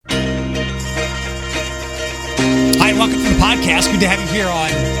welcome to the podcast. Good to have you here on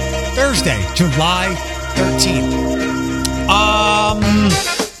Thursday, July 13th.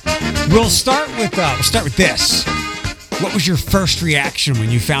 We'll start with this. What was your first reaction when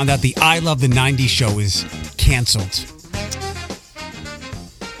you found out the I Love the 90s show is canceled?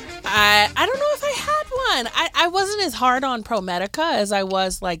 I don't know if I had one. I wasn't as hard on Promedica as I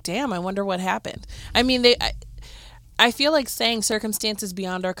was like, damn, I wonder what happened. I mean, I feel like saying circumstances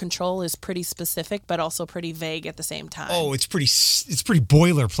beyond our control is pretty specific, but also pretty vague at the same time. Oh, it's pretty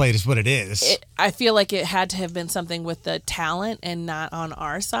boilerplate is what it is. I feel like it had to have been something with the talent and not on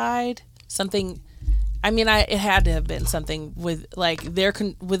our side. Something, I mean, it had to have been something with like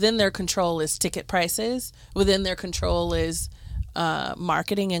within their control is ticket prices. Within their control is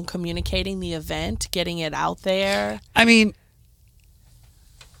marketing and communicating the event, getting it out there. I mean,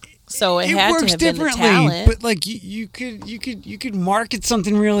 so it had to have been the talent. But like you could market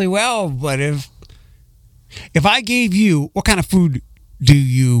something really well. But if I gave you, what kind of food do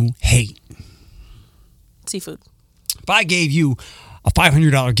you hate? Seafood. If I gave you a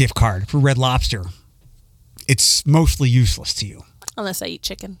 $500 gift card for Red Lobster, it's mostly useless to you. Unless I eat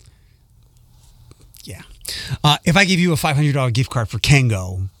chicken. Yeah. If I give you a $500 gift card for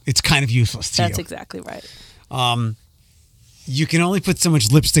Kango, it's kind of useless to you. That's exactly right. You can only put so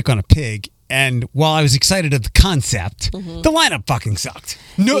much lipstick on a pig, and while I was excited at the concept, the lineup fucking sucked.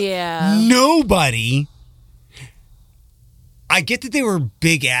 Nobody. I get that they were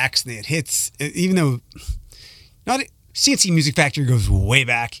big acts and they had hits, even though CNC Music Factory goes way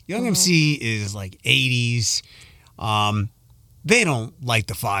back. Young MC is like 80s. They don't light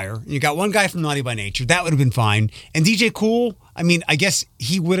the fire. You got one guy from Naughty by Nature. That would have been fine. And DJ Cool, I mean, I guess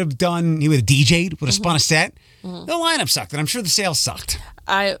he would have DJ'd, would have spun a set. The lineup sucked, and I'm sure the sales sucked.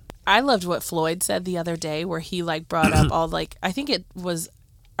 I loved what Floyd said the other day, where he like brought up all like, I think it was,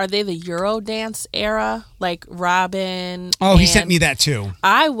 are they the Eurodance era? Like Robin. Oh, he sent me that too.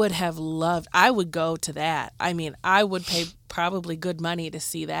 I would go to that. I mean, I would pay probably good money to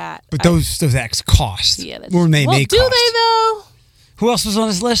see that. But those acts cost. Yeah, Or they may do cost. They though? Who else was on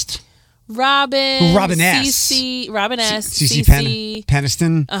his list? Robin S. CC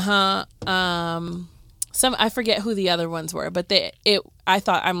Peniston. I forget who the other ones were, but this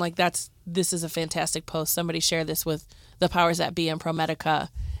is a fantastic post. Somebody share this with the powers that be in Promedica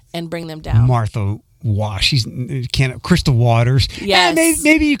and bring them down. Martha Wash, Crystal Waters. Yes.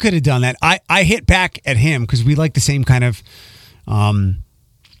 Maybe you could have done that. I hit back at him because we like the same kind of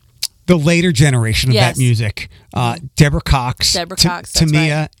the later generation of that music. Deborah Cox,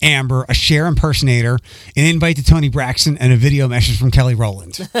 Tamia, right. Amber, a Cher impersonator, an invite to Tony Braxton, and a video message from Kelly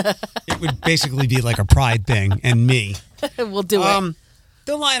Rowland. It would basically be like a Pride thing, and me. We'll do it.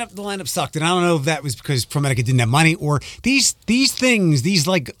 The lineup sucked, and I don't know if that was because Promedica didn't have money or these things, these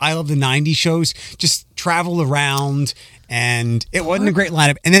like I Love the 90s shows just travel around, and it wasn't a great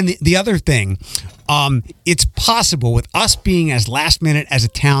lineup. And then the other thing, it's possible with us being as last minute as a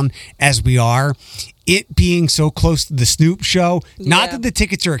town as we are, it being so close to the Snoop show, not that the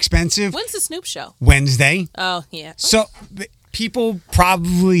tickets are expensive. When's the Snoop show? Wednesday. Oh, yeah. So people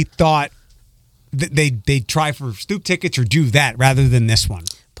probably thought that they'd try for Snoop tickets or do that rather than this one.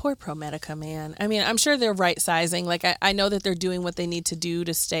 Poor Promedica, man. I mean, I'm sure they're right-sizing. Like, I know that they're doing what they need to do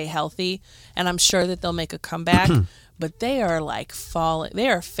to stay healthy, and I'm sure that they'll make a comeback, but they are, like, falling. They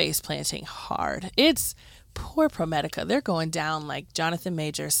are face-planting hard. It's poor Promedica. They're going down like Jonathan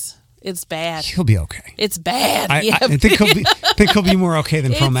Majors. It's bad. He'll be okay. It's bad. I think he'll be more okay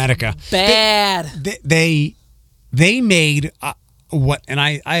than Promedica. Bad. They made... and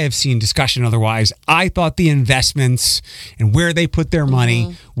I have seen discussion otherwise. I thought the investments and where they put their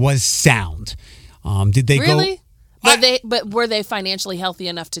money was sound. Did they really? But were they financially healthy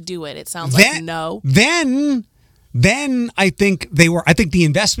enough to do it? It sounds like no. Then I think they were. I think the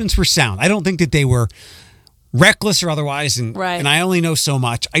investments were sound. I don't think that they were reckless or otherwise. And I only know so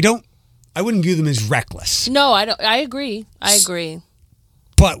much. I wouldn't view them as reckless. No, I don't. I agree.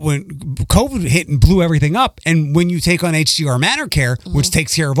 But when COVID hit and blew everything up, and when you take on HCR Manor Care, which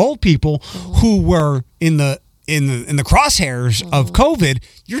takes care of old people who were in the crosshairs of COVID,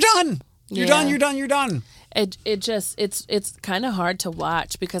 you're done. You're done. It's kind of hard to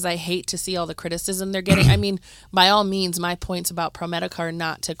watch because I hate to see all the criticism they're getting. I mean, by all means, my points about Promedica are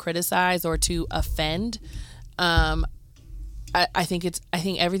not to criticize or to offend. I think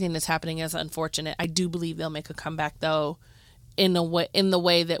everything that's happening is unfortunate. I do believe they'll make a comeback though. In the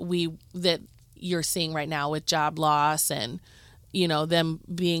way that you're seeing right now with job loss and them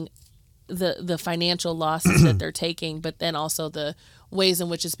being the financial losses that they're taking, but then also the ways in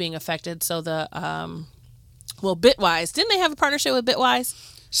which it's being affected. So Bitwise, didn't they have a partnership with Bitwise?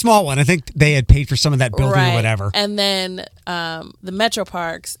 Small one. I think they had paid for some of that building or whatever. And then the metro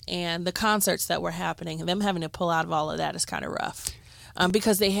parks and the concerts that were happening, them having to pull out of all of that is kind of rough.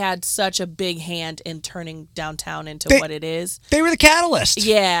 Because they had such a big hand in turning downtown into what it is. They were the catalyst.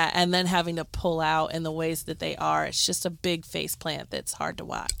 Yeah, and then having to pull out in the ways that they are. It's just a big face plant that's hard to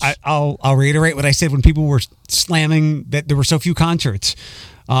watch. I'll reiterate what I said when people were slamming that there were so few concerts.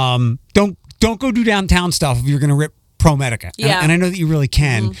 Don't go do downtown stuff if you're going to rip Promedica. Yeah. And I know that you really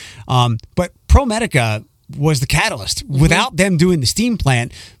can. But Promedica was the catalyst. Without them doing the steam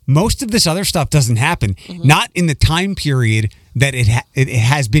plant, most of this other stuff doesn't happen. Not in the time period that it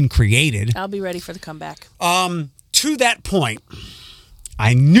has been created. I'll be ready for the comeback. To that point,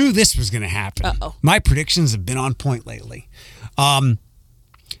 I knew this was going to happen. Uh-oh. My predictions have been on point lately.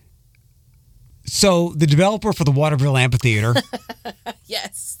 So the developer for the Waterville amphitheater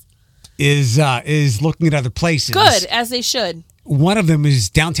Yes. is looking at other places. Good, as they should. One of them is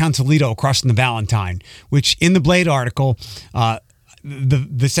downtown Toledo across from the Valentine, which in the Blade article,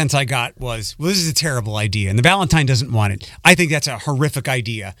 the sense I got was, well, this is a terrible idea, and the Valentine doesn't want it. I think that's a horrific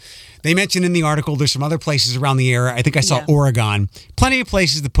idea. They mentioned in the article there's some other places around the area. I think I saw Oregon. Plenty of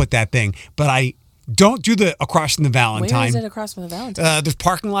places to put that thing, but I don't do the across from the Valentine. Where is it across from the Valentine? There's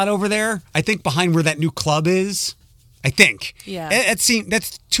parking lot over there. I think behind where that new club is. I think. Yeah.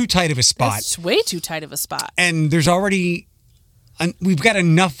 That's too tight of a spot. That's way too tight of a spot. And there's already... we've got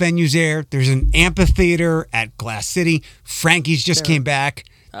enough venues there. There's an amphitheater at Glass City. Frankie's just came back.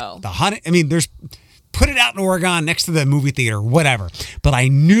 Oh. There's put it out in Oregon next to the movie theater, whatever. But I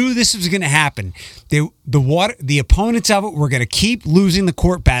knew this was going to happen. The opponents of it were going to keep losing the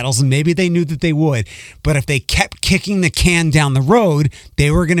court battles, and maybe they knew that they would. But if they kept kicking the can down the road,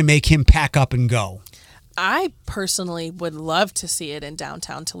 they were going to make him pack up and go. I personally would love to see it in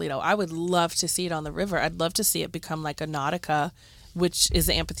downtown Toledo. I would love to see it on the river. I'd love to see it become like a Nautica, which is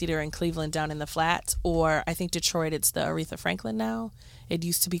the amphitheater in Cleveland down in the Flats, or I think Detroit, it's the Aretha Franklin now. It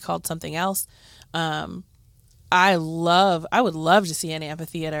used to be called something else. I would love to see an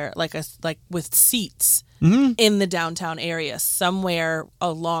amphitheater like with seats in the downtown area, somewhere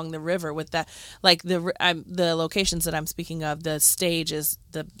along the river with that. Like the locations that I'm speaking of, the stage is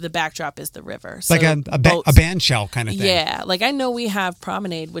the backdrop is the river. So like a band shell kind of thing. Yeah, like I know we have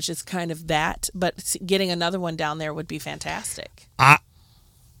Promenade, which is kind of that, but getting another one down there would be fantastic.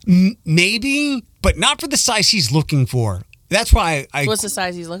 Maybe, but not for the size he's looking for. That's why What's the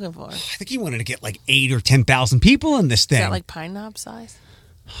size he's looking for? I think he wanted to get like 8,000 or 10,000 people in this thing. Is that like Pine Knob size?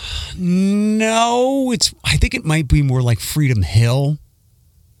 No, I think it might be more like Freedom Hill.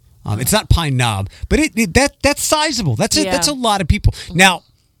 It's not Pine Knob, but that's sizable. That's a lot of people. Now,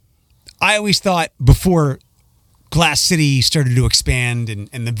 I always thought before Glass City started to expand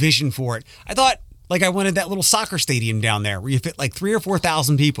and the vision for it, I thought like I wanted that little soccer stadium down there where you fit like 3,000 or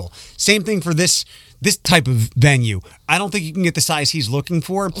 4,000 people. Same thing for this type of venue. I don't think you can get the size he's looking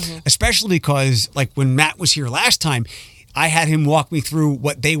for, especially because like when Matt was here last time, I had him walk me through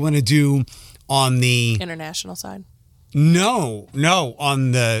what they want to do on the international side. No,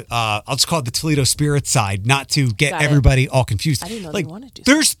 on the I'll just call it the Toledo Spirit side, not to get everybody all confused. I didn't know like, they wanted to.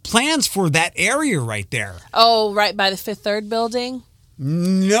 There's plans for that area right there. Oh, right by the Fifth Third building?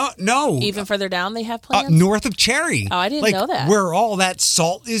 No. Even further down they have plans? North of Cherry. Oh, I didn't know that. Where all that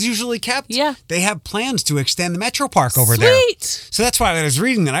salt is usually kept. Yeah. They have plans to extend the Metro Park over there. Sweet. So that's why I was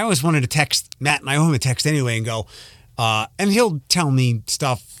reading that. I always wanted to text Matt, and I owe him a text anyway and go, and he'll tell me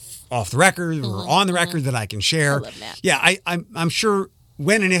stuff off the record or on the record that I can share. I love Matt. Yeah, I'm sure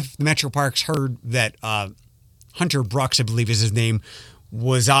when and if the Metro Parks heard that Hunter Brooks, I believe is his name,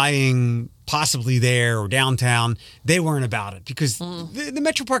 was eyeing possibly there or downtown, they weren't about it because the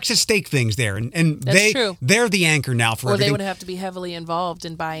Metro Parks has stake things there, and they're the anchor now for everything. Or they would have to be heavily involved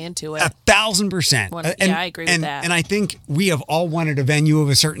and buy into it. 1,000%. Yeah, I agree with that. And I think we have all wanted a venue of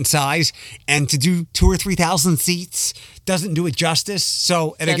a certain size, and to do 2,000 or 3,000 seats doesn't do it justice.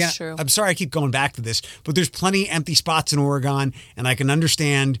 So, and That's again, true. I'm sorry I keep going back to this, but there's plenty empty spots in Oregon, and I can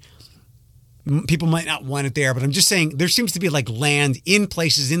understand people might not want it there, but I'm just saying there seems to be like land in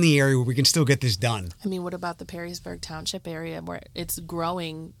places in the area where we can still get this done. I mean, what about the Perrysburg Township area where it's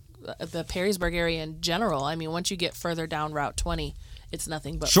growing, the Perrysburg area in general? I mean, once you get further down Route 20, it's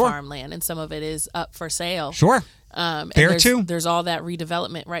nothing but farmland, and some of it is up for sale. Sure. There too. There's all that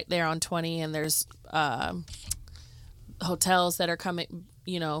redevelopment right there on 20, and there's hotels that are coming,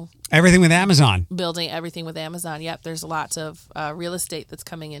 everything with Amazon. Building everything with Amazon. Yep, there's lots of real estate that's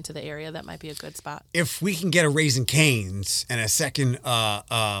coming into the area. That might be a good spot. If we can get a Raising Cane's and a second,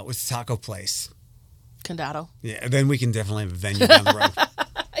 what's the taco place? Condado. Yeah, then we can definitely have a venue down the road.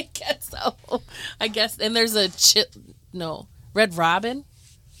 I guess so. And there's a Red Robin.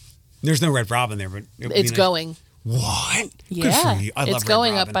 There's no Red Robin there, but It's going. What? Yeah, Good for you. I love it's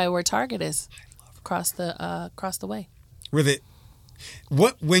going Red up Robin. by where Target is, across the way.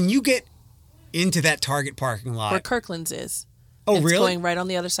 When you get into that Target parking lot, Where Kirkland's is. Oh, it's really? Going right on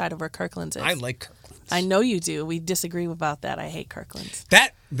the other side of where Kirkland's is. I like Kirkland's. I know you do. We disagree about that. I hate Kirkland's.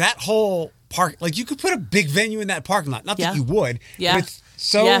 That whole park, like you could put a big venue in that parking lot. Not that you would. Yeah. But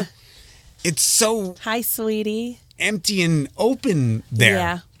it's so Hi, sweetie. empty and open there.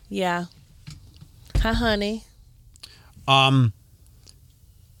 Yeah. Yeah. Hi, honey. Hello.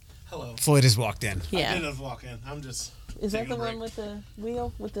 Floyd has walked in. Yeah. I didn't walk in. I'm just. Is that taking the a break. one with the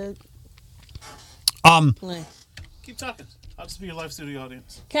wheel? With the. Keep talking. I'll just be your live studio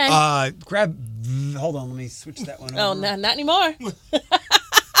audience. Okay. Hold on, let me switch that one Oh, over. no, not anymore.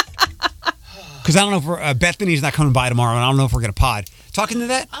 Because I don't know if we're, Bethany's not coming by tomorrow, and I don't know if we're going to pod. Talking to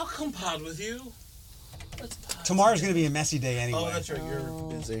that, I'll come pod with you. tomorrow's going to be a messy day anyway. Oh, that's right. You're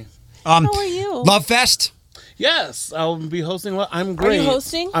busy. How are you? Lovefest. Yes, I'll be hosting. I'm great. Are you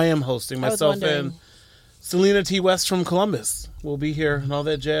hosting? I am hosting. I was Myself wondering. and Selena T. West from Columbus will be here and all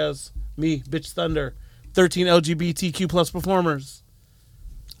that jazz. Me, Bitch Thunder, 13 LGBTQ plus performers,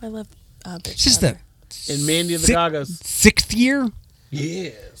 I love Bitch This is the and Mandy and the Gagas. 6th year?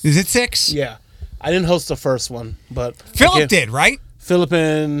 Yes. Is it 6? Yeah. I didn't host the first one, but Philip did, right? Philip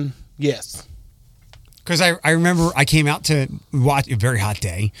and yes. Because I remember I came out to watch a very hot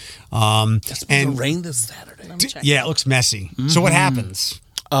day. It's supposed to And rain this Saturday. Let me check. yeah, it looks messy. So what happens?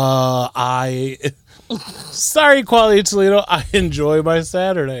 Sorry, Quality Toledo. I enjoy my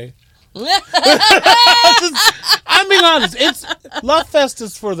Saturday. I'm being honest. It's Lovefest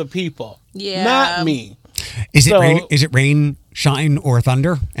is for the people, Yeah. not me. Is it So- rain? Is it rain, shine, or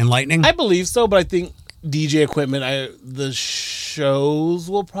thunder and lightning? I believe so, but I think DJ equipment. The shows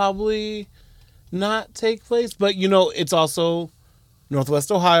will probably not take place, but it's also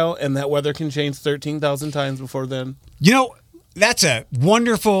Northwest Ohio, and that weather can change 13,000 times before then. That's a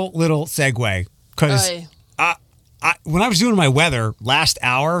wonderful little segue because Oy. when I was doing my weather last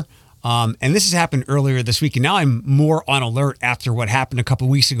hour, and this has happened earlier this week, and now I'm more on alert after what happened a couple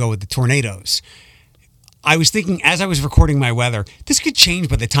weeks ago with the tornadoes. I was thinking as I was recording my weather, this could change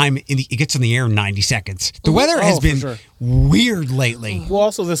by the time it gets on the air in 90 seconds. The weather has for been sure. weird lately. Well,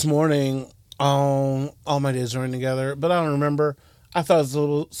 also this morning, all my days running together, but I don't remember. I thought it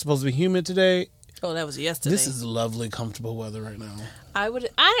was supposed to be humid today. Oh, that was yesterday. This is lovely, comfortable weather right now. I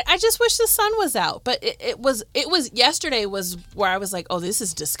just wish the sun was out, but it was yesterday was where I was like, oh, this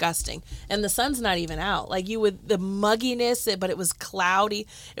is disgusting, and the sun's not even out. Like the mugginess, but it was cloudy.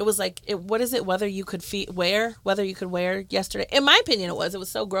 It was like what is it? Whether you could wear yesterday. In my opinion, it was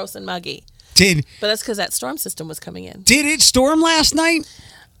so gross and muggy. But that's because that storm system was coming in. Did it storm last night?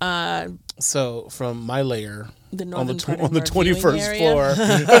 So from my layer The on the northern part of our 21st viewing floor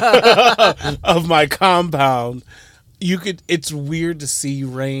of my compound, it's weird to see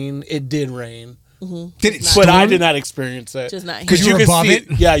rain. It did rain, Did it storm? but I did not experience it. Just not here. Because you were could above see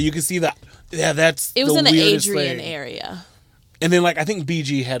it? Yeah, you can see that. Yeah, that's It was in the weirdest Adrian thing. area. And then I think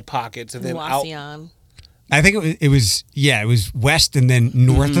BG had pockets, and then out. Wasion. I think it was west and then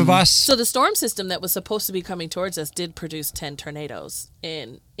north of us. So the storm system that was supposed to be coming towards us did produce 10 tornadoes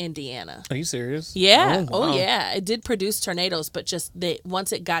in Indiana. Are you serious? Yeah. Oh, wow. Yeah. It did produce tornadoes, but just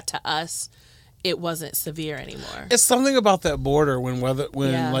once it got to us, it wasn't severe anymore. It's something about that border when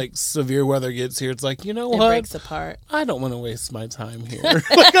Yeah. severe weather gets here. It's like, It what? breaks apart. I don't want to waste my time here.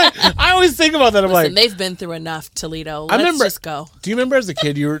 I always think about that. I'm Listen, like, they've been through enough, Toledo. I Let's remember. just go. Do you remember as a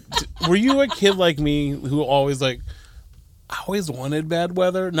kid? Were you a kid like me who always I always wanted bad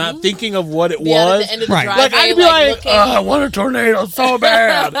weather, not thinking of what it Be out at was. the end of the Right. driveway, I'd be like, looking. I want a tornado so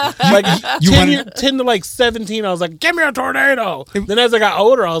bad. You 10 to 17, I was like, give me a tornado. Then as I got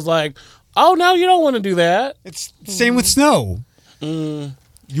older, I was like, oh, no, you don't want to do that. It's the same with snow. Mm.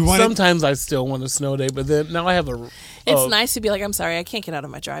 You want Sometimes I still want a snow day, but then now I have It's nice to be like, I'm sorry, I can't get out of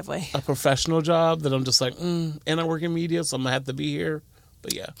my driveway. a professional job that I'm just like, and I work in media, so I'm going to have to be here.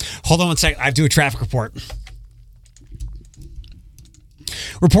 But yeah. Hold on one second. I have to do a traffic report.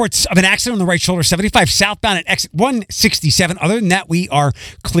 Reports of an accident on the right shoulder, 75 southbound at exit 167. Other than that, we are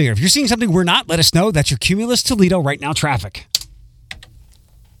clear. If you're seeing something we're not, let us know. That's your Cumulus Toledo right now traffic.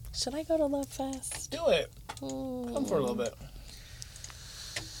 Should I go to Lovefest? Do it. Come for a little bit.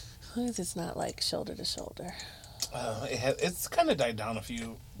 As long as it's not like shoulder to shoulder. It's kind of died down a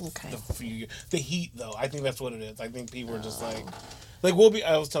few. Okay. The heat, though, I think that's what it is. I think people are just like we'll be.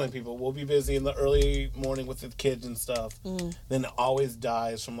 I was telling people we'll be busy in the early morning with the kids and stuff. Then it always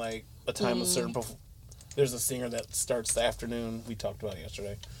dies from a time of certain. There's a singer that starts the afternoon. We talked about it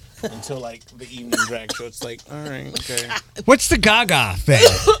yesterday. until like the evening drag show. It's like, all right, okay. What's the Gaga thing?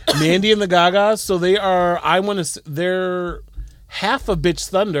 Mandy and the Gagas. So they are. They're half of Bitch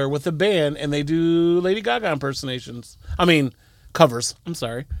Thunder with a band, and they do Lady Gaga impersonations. I mean, covers. I'm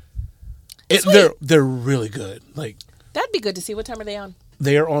sorry. They're really good. Like That'd be good to see. What time are they on?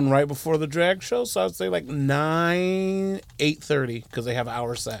 They are on right before the drag show, so I'd say like 8:30 because they have an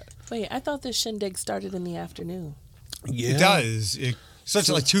hour set. Wait, I thought this shindig started in the afternoon. Yeah. It does. It starts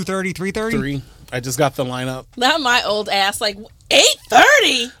at like 2:30, 3:30? 3. I just got the lineup. Not my old ass, like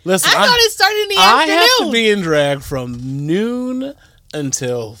 8:30. Listen, I thought it started in the I afternoon. have to be in drag from noon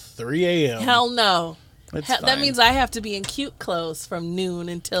until 3 a.m. Hell no. That fine. means I have to be in cute clothes from noon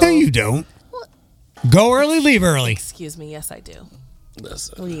until. No, you don't. Go early, leave early. Excuse me. Yes, I do.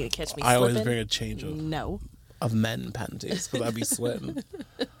 Listen, Are you gonna catch me? I always slipping? bring a change of men panties because I'd be sweating.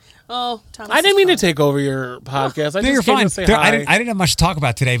 Oh, Thomas, I didn't mean to take over your podcast. I No, just you're came fine. to say hi. I didn't have much to talk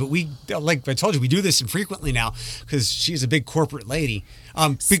about today, but we, like I told you, we do this infrequently now because she's a big corporate lady.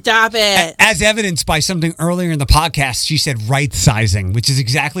 Stop it. As evidenced by something earlier in the podcast, she said right sizing, which is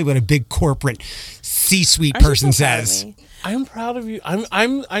exactly what a big corporate C-suite Aren't you person so proud of says. me? I'm proud of you.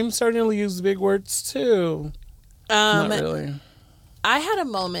 I'm starting to use big words too. Not really. I had a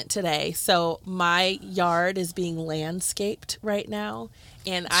moment today. So my yard is being landscaped right now,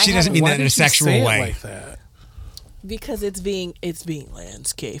 and She doesn't mean Why that in a did you sexual say it way. like that? because it's being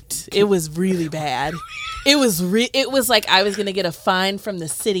landscaped. It was really bad. It was like I was gonna get a fine from the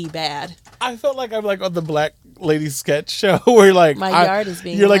city. Bad. I felt like I'm like on the Black Lady sketch show where like My yard is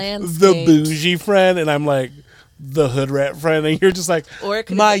being you're like landscaped. the bougie friend and I'm like the hood rat friend and you're just like Or it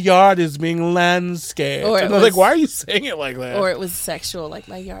could've my been- yard is being landscaped. Or it and I'm like, was- why are you saying it like that? Or it was sexual, like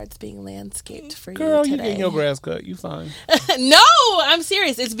my yard's being landscaped for Girl, you you today. getting your grass cut. You fine. No, I'm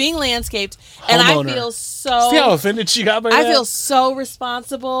serious. It's being landscaped, and Homeowner. I feel so. See how offended she got by that? I feel so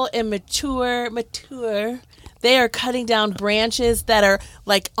responsible and mature. They are cutting down branches that are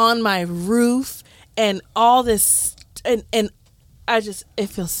like on my roof and all this, and it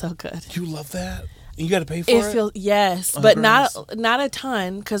feels so good. You love that? And you got to pay for It it? feels yes, Oh, but gross. not a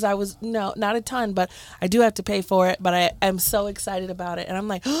ton because not a ton, but I do have to pay for it. But I'm so excited about it, and I'm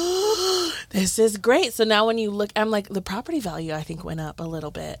like, oh, this is great. So now when you look, I'm like, the property value I think went up a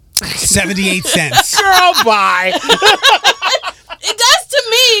little bit. 78 cents. Girl, bye. It does to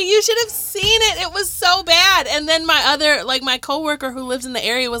me. You should have seen it. It was so bad. And then my coworker who lives in the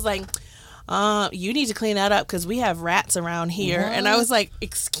area was like, you need to clean that up because we have rats around here. What? And I was like,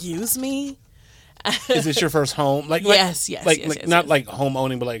 excuse me? Is this your first home? Yes. Not like home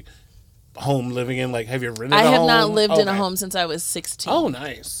owning, but like home living in. Like, have you rented I a home? have not lived in a Okay. home since I was 16. Oh,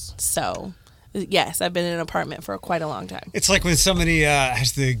 nice. So, yes, I've been in an apartment for quite a long time. It's like when somebody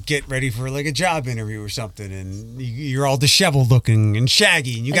has to get ready for like a job interview or something, and you're all disheveled looking and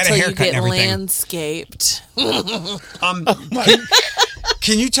shaggy, and you got a Until you haircut get and everything. landscaped.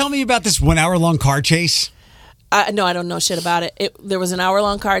 Can you tell me about this 1 hour long car chase? No, I don't know shit about it. There was an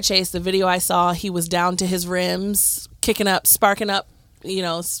hour-long car chase. The video I saw, he was down to his rims, kicking up, sparking up.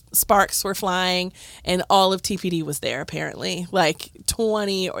 Sparks were flying, and all of TPD was there, apparently. Like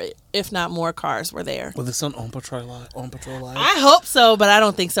 20 or if not more cars were there. Was this on Patrol Live? I hope so, but I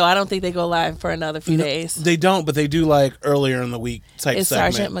don't think so. I don't think they go live for another few days. They don't, but they do like earlier in the week type Is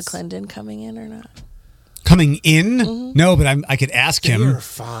segments. Sergeant McClendon coming in or not? Coming in? Mm-hmm. No, but I could ask him. You're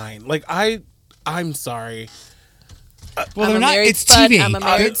fine. Like, I'm sorry. Well, I'm they're a not. married It's spud. TV. I'm a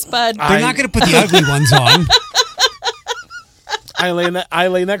married spud. They're not going to put the ugly ones on. I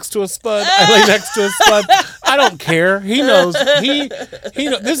lay next to a spud. I lay next to a spud. I don't care. He knows. He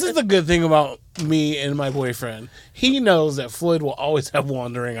knows. This is the good thing about me and my boyfriend. He knows that Floyd will always have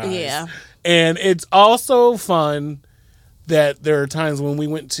wandering eyes. Yeah. And it's also fun that there are times when we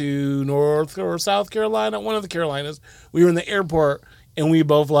went to North or South Carolina, one of the Carolinas, we were in the airport and we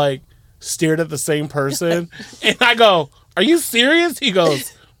both like stared at the same person. And I go, "Are you serious?" He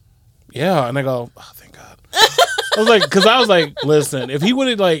goes, "Yeah." And I go, "Oh, thank God." I was like, listen, if he would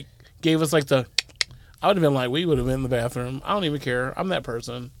have like gave us like I would have been like, we would have been in the bathroom. I don't even care. I'm that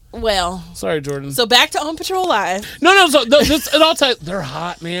person. Well, Sorry, Jordan. so back to On Patrol Live. No. So this at all times they're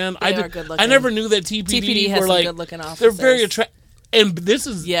hot, man. They are good looking. I never knew that TPD, TPD has were some like good looking officers. they're very attractive, and this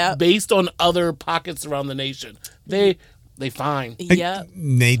is Yep. based on other pockets around the nation. They fine. Yep.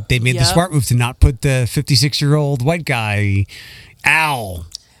 They made the Yep. smart move to not put the 56-year-old white guy, Al.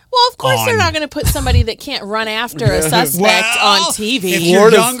 Well, of course they're On. not going to put somebody that can't run after a suspect on TV. If you're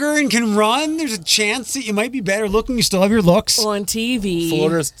Florida's- younger and can run, there's a chance that you might be better looking. You still have your looks. On TV.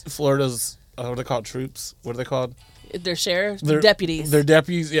 Florida's what are they called? Troops? What are they called? Their sheriffs, deputies. They're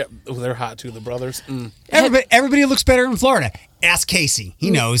deputies. Yeah, they're hot too. The brothers. Everybody looks better in Florida. Ask Casey.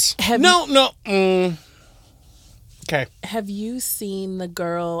 He knows. Okay. Have you seen the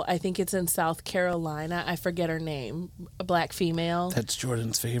girl? I think it's in South Carolina. I forget her name. A black female. That's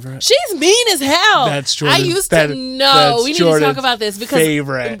Jordan's favorite. She's mean as hell. That's Jordan. I used to know. We need to talk about this because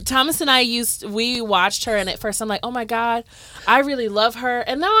favorite. Thomas and I we watched her, and at first I'm like, oh my God, I really love her.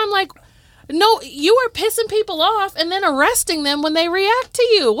 And now I'm like, no, you are pissing people off and then arresting them when they react to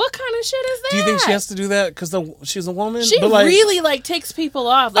you. What kind of shit is that? Do you think she has to do that because she's a woman? She really takes people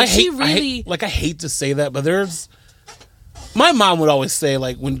off. Like, I hate to say that, but there's. My mom would always say,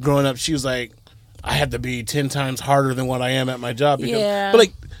 like, when growing up, she was like, I had to be 10 times harder than what I am at my job. Because, but,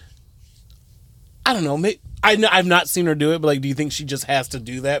 like, I don't know. I've not seen her do it, but, like, do you think she just has to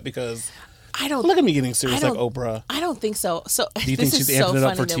do that because... Look at me getting serious like Oprah. I don't think so. So do you think this she's is so amping it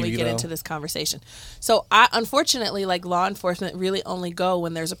up funny for that we TV, get into this conversation. So unfortunately, like, law enforcement really only go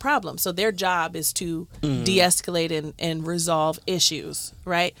when there's a problem. So their job is to de-escalate and resolve issues,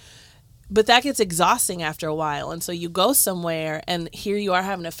 right? But that gets exhausting after a while. And so you go somewhere and here you are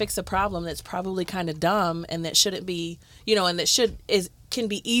having to fix a problem that's probably kind of dumb and that shouldn't be, and that can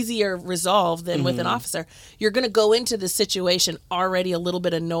be easier resolved than with an officer. You're going to go into the situation already a little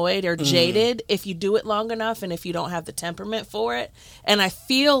bit annoyed or jaded if you do it long enough and if you don't have the temperament for it. And I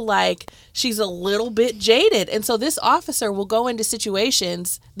feel like she's a little bit jaded. And so this officer will go into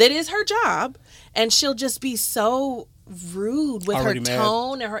situations that is her job and she'll just be so rude with already her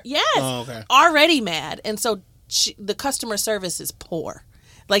tone and already mad. And so the customer service is poor.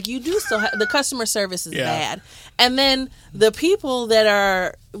 Like, you do still have the customer service is bad, and then the people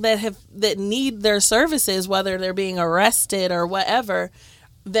that need their services, whether they're being arrested or whatever,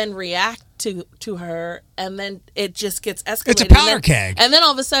 then react to her, and then it just gets escalated. It's a powder keg, and then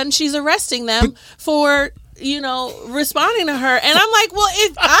all of a sudden she's arresting them for responding to her, and I'm like, well,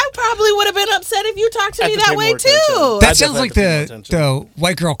 if I probably would have been upset if you talked to me that way too. That sounds like the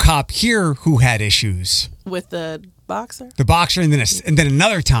white girl cop here who had issues with the boxer, and then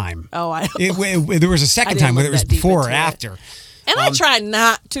another time. Oh, there was a second time, whether it was before or after. And I try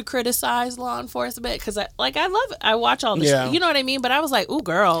not to criticize law enforcement because I love it. I watch all this, you know what I mean? But I was like, ooh,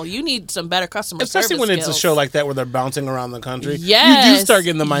 girl, you need some better customer service Especially when skills. It's a show like that where they're bouncing around the country. Yes. You do start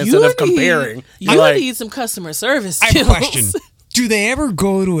getting the mindset of comparing. You need some customer service skills. I have a question. Do they ever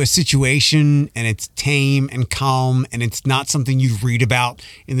go to a situation and it's tame and calm and it's not something you read about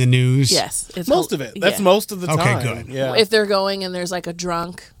in the news? Yes. Most of it. That's most of the time. Okay, good. Yeah. If they're going and there's like a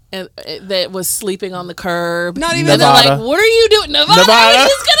drunk that was sleeping on the curb. Not even and Nevada. They're like, what are you doing? Nevada? I was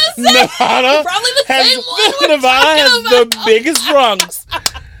just going to say. Nevada. Probably the same one. Nevada has the biggest drunks.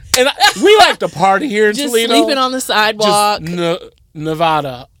 And we like to party here in just Toledo. Sleeping on the sidewalk.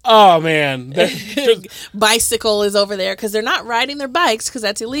 Nevada. Oh, man. Bicycle is over there because they're not riding their bikes because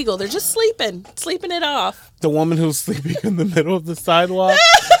that's illegal. They're just sleeping it off. The woman who's sleeping in the middle of the sidewalk.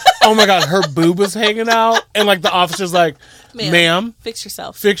 Oh, my God. Her boob was hanging out. And, like, the officer's like, ma'am. Fix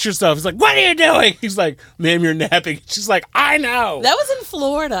yourself. He's like, what are you doing? He's like, ma'am, you're napping. She's like, I know. That was in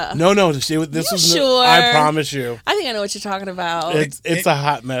Florida. No. This was sure? I promise you. I think I know what you're talking about. It's a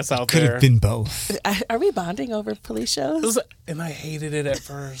hot mess out there. Could have been both. Are we bonding over police shows? And I hated it at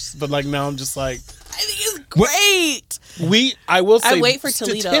first. But, like, now I'm just like. I think it's great. I will say, I wait for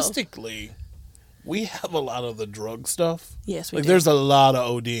Toledo. Statistically, we have a lot of the drug stuff. Yes, we do. There's a lot of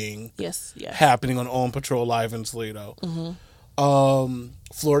ODing happening on Patrol Live in Toledo. Mm-hmm.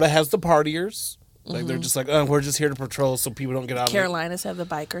 Florida has the partiers. Like, they're just like, we're just here to patrol so people don't get out. Carolinas have the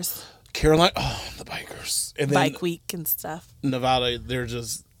bikers. The bikers. And then Bike week and stuff. Nevada,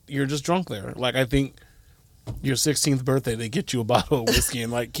 you're just drunk there. Like, I think your 16th birthday, they get you a bottle of whiskey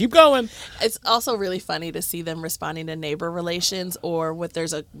and like, keep going. It's also really funny to see them responding to neighbor relations or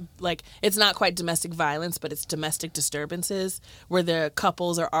it's not quite domestic violence, but it's domestic disturbances where the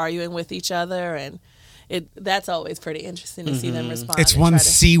couples are arguing with each other, and that's always pretty interesting to see them respond. It's one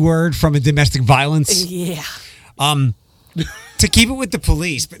C word from a domestic violence. Yeah. To keep it with the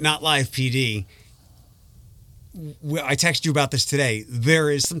police, but not live PD. I texted you about this today. There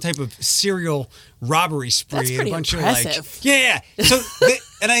is some type of serial robbery spree. That's pretty impressive. So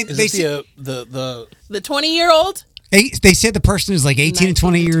they said the 20-year-old. They said the person is like 18 to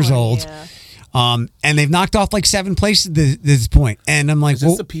 20 years old. Yeah. And they've knocked off like 7 places at this point. And I'm like, is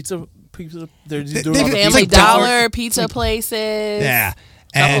this a pizza? They're doing Family Dollar pizza places. Yeah,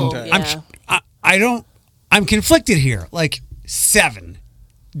 and I'm conflicted here. Like 7.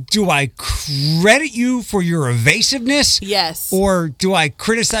 Do I credit you for your evasiveness? Yes. Or do I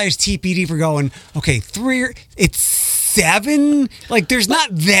criticize TPD for going, okay, 3? It's 7? Like, there's not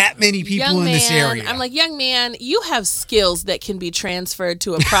that many people in this area. I'm like, young man, you have skills that can be transferred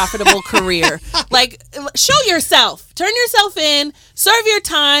to a profitable career. Like, show yourself. Turn yourself in, serve your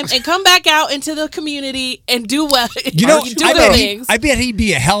time, and come back out into the community and do well. You know, do good things. I bet he'd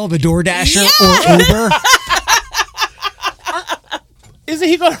be a hell of a DoorDasher or Uber. Isn't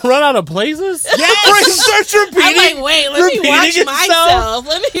he going to run out of places? Yes. Starts repeating. I'm like, wait, let me watch itself. myself.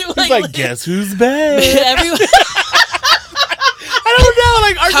 Let me He's like, guess who's back? Everyone I don't know.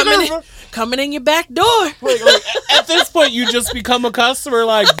 Like, are you gonna... coming in your back door. Like, at this point, you just become a customer.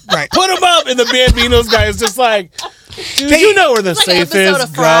 Like, right. Put him up, and the Bambinos guy is just like, dude, you know where the safe is.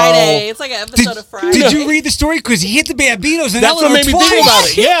 Of Friday. It's like an episode of Friday. Did you read the story? Because he hit the Bambinos and that's what made me think about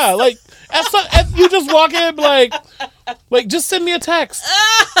it. Yeah, like you just walk in, like just send me a text.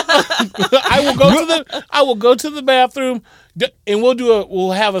 I will go to the bathroom. And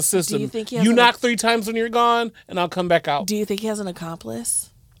we'll have a system. Do you think you knock 3 times when you're gone, and I'll come back out. Do you think he has an accomplice?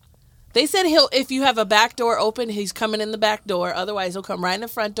 They said if you have a back door open, he's coming in the back door. Otherwise, he'll come right in the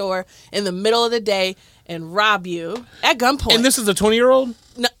front door in the middle of the day and rob you at gunpoint. And this is a 20-year-old?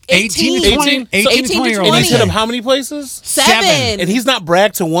 No, 18 to 20. 18 to 20-year-old. And he's hit him how many places? 7. And he's not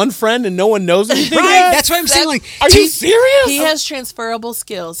bragged to one friend and no one knows anything Right. yet? That's why I'm saying, like, are you serious? He has transferable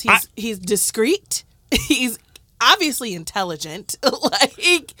skills. He's discreet. He's obviously intelligent.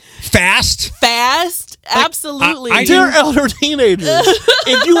 Like fast. Absolutely. Dear elder teenagers,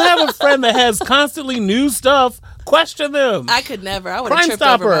 if you have a friend that has constantly new stuff, question them. I could never. I would have Crime tripped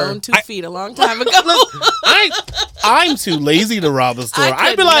Stopper. over my own 2 feet a long time ago. I'm too lazy to rob a store.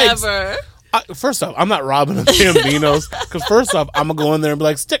 I'd be like, never. First off, I'm not robbing the Bambinos because first off, I'm gonna go in there and be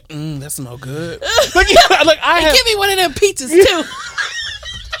like, "Stick, that smell good." Like, give me one of them pizzas too.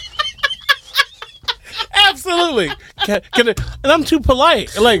 Absolutely. And I'm too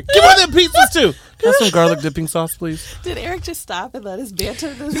polite. Like, give one of them pizzas too. Can I have some garlic dipping sauce, please? Did Eric just stop and let us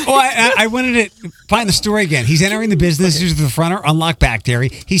banter this? Oh, I wanted to find the story again. He's entering the business. There's the front or unlocked back there.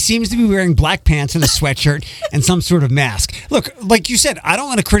 He seems to be wearing black pants and a sweatshirt and some sort of mask. Look, like you said, I don't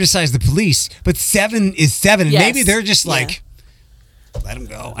want to criticize the police, but 7 is 7. And maybe they're just like, let him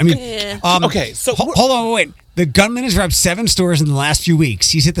go. I mean, okay, so hold on, wait. The gunman has robbed 7 stores in the last few weeks.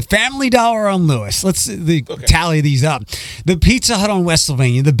 He's hit the Family Dollar on Lewis. Let's tally these up. The Pizza Hut on West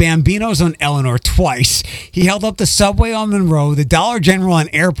Sylvania. The Bambinos on Eleanor twice. He held up the Subway on Monroe, the Dollar General on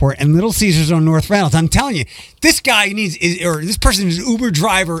Airport, and Little Caesars on North Reynolds. I'm telling you, this guy this person is Uber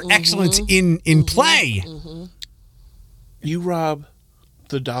driver excellence in play. Mm-hmm. You rob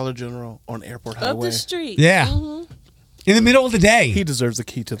the Dollar General on Airport Highway. Up the street. Yeah. Mm-hmm. In the middle of the day. He deserves a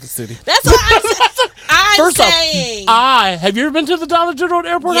key to the city. That's what I'm saying. Have you ever been to the Dollar General at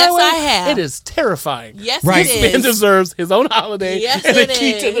Airport Highway? Yes, I have. It is terrifying. Yes, Right. it is. This man deserves his own holiday and a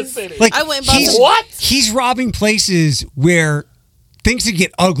key to the is. city. Like, I went and bought what? He's robbing places where things could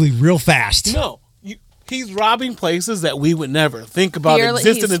get ugly real fast. No. He's robbing places that we would never think about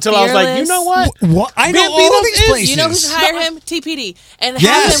existing he's until I was like, you know what? What? I know all these places. You know who should hire him? TPD. And have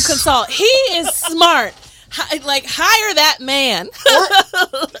Yes. him consult. He is smart. Hire that man.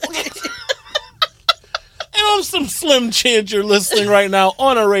 And on some slim chance you're listening right now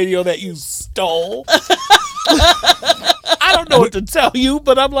on a radio that you stole. I don't know what to tell you,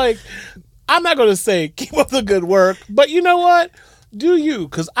 but I'm like, I'm not going to say keep up the good work, but you know what? Do you,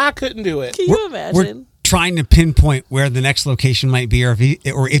 because I couldn't do it. Can you imagine? We're trying to pinpoint where the next location might be, or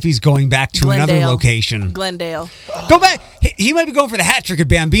if he's going back to another location. Glendale. Go back. He might be going for the hat trick at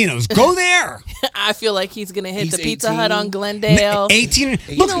Bambino's. Go there. I feel like he's going to hit He's the Pizza 18. Hut on Glendale. 18.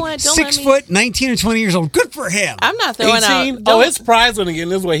 You Look, know what? Don't 6 let me- foot, 19 or 20 years old. Good for him. I'm not throwing 18? out. Oh, his prize going to get in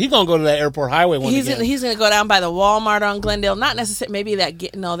this way. He's going to go to that Airport Highway one He's again. going to go down by the Walmart on Glendale. Not necessarily. Maybe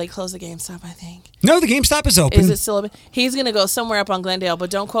that. No, they closed the GameStop, I think. No, the GameStop is open. Is it still open? He's going to go somewhere up on Glendale, but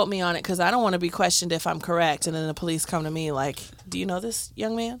don't quote me on it because I don't want to be questioned if I'm correct. And then the police come to me like, do you know this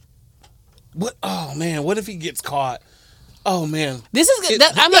young man? What? Oh, man. What if he gets caught? Oh, man. This is good.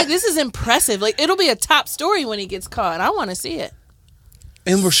 I'm like, this is impressive. Like, it'll be a top story when he gets caught. I want to see it.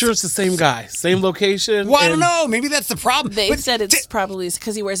 And we're sure it's the same guy. Same location. Well, I don't know. Maybe that's the problem. They But said it's probably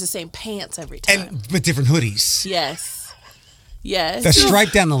because he wears the same pants every time. with different hoodies. Yes. Yes. The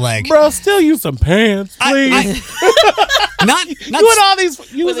stripe down the leg. Bro, still use some pants, please. Not you and all these.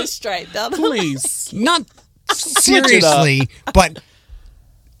 with a stripe down the Please. not seriously, but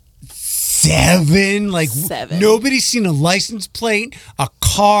 7. Like 7. Nobody's seen a license plate, a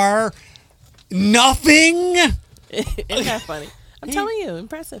car, nothing. It's not funny. I'm telling you,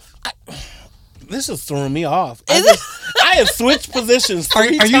 impressive. This is throwing me off. Is it? I have switched positions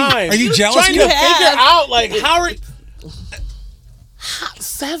 3 Are times. you jealous? Trying You to have. figure out, like, how are...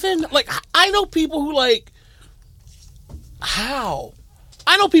 7? Like, I know people who, like... How?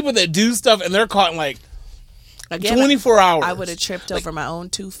 I know people that do stuff and they're caught in like Again, 24 hours. I would have tripped over my own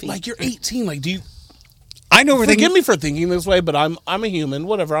 2 feet. Like, you're 18. Like, do you... I know we're Forgive me for thinking this way, but I'm a human.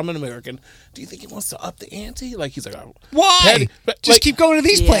 Whatever. I'm an American. Do you think he wants to up the ante? Like, he's like, oh, why? Just like, keep going to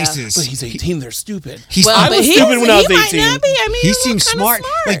these Yeah. places. But he's 18. They're stupid. I was stupid when I was 18. Might not be. I mean, He you seems look kinda smart.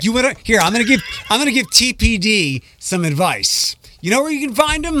 Like you would here. I'm gonna give TPD some advice. You know where you can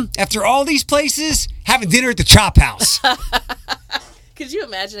find him after all these places? Having dinner at the Chop House. Could you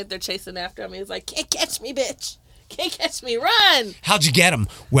imagine if they're chasing after him? He's like, "Can't catch me, bitch! Can't catch me! Run!" How'd you get him?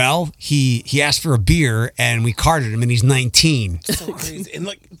 Well, he asked for a beer and we carded him, and he's 19. So crazy. And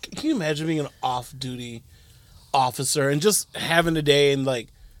like, can you imagine being an off-duty officer and just having a day and like,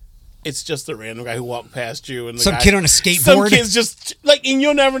 it's just a random guy who walked past you and the Some guy, kid on a skateboard. Some kids just like, and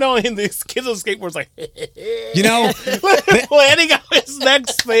you'll never know. And this kid on skateboard's like, You know, planning out his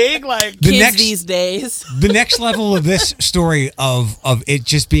next thing. Like, Kids these days. the next level of this story of it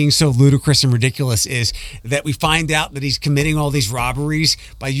just being so ludicrous and ridiculous is that we find out that he's committing all these robberies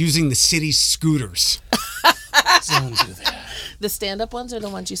by using the city's scooters. don't do that. The stand-up ones or the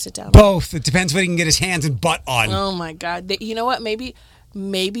ones you sit down on? Both. It depends what he can get his hands and butt on. Oh my God! You know what? Maybe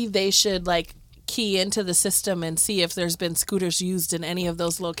they should like key into the system and see if there's been scooters used in any of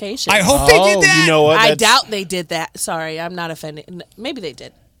those locations. I hope they did that. You know what? I doubt they did that. Sorry, I'm not offended. Maybe they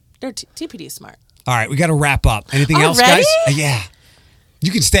did. They're TPD is smart. All right, we got to wrap up. Anything else, Already? guys? Yeah.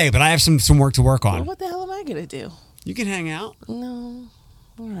 You can stay, but I have some work to work on. Well, what the hell am I gonna do? You can hang out. No.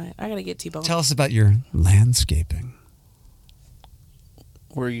 All right, I gotta get T-Bone. Tell us about your landscaping.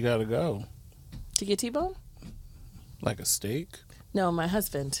 Where you gotta go? To get T-Bone? Like a steak? No, my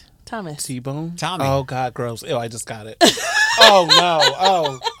husband, Thomas. T-bone? Tommy. Oh, God, gross. Ew, I just got it. Oh, no.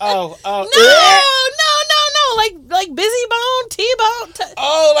 Oh. No, like Busy Bone, T-Bone.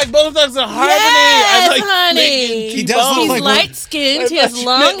 Oh, like Bone Thugs and Harmony. Yes, I'm like, honey. He does look He's like light-skinned. He has Like,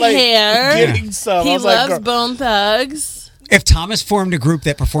 long like, hair. Getting some. I He was like, loves girl, Bone Thugs. If Thomas formed a group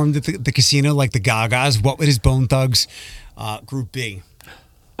that performed at the casino like the Gagas, what would his Bone Thugs group be?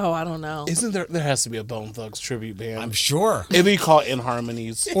 Oh, I don't know. Isn't there has to be a Bone Thugs tribute band? I'm sure. It'd be called In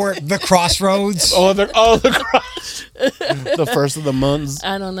Harmonies. Or the Crossroads. The first of the months.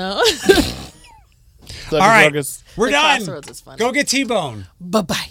 I don't know. All right, we're The done. Crossroads is funny. Go get T-Bone. Bye-bye.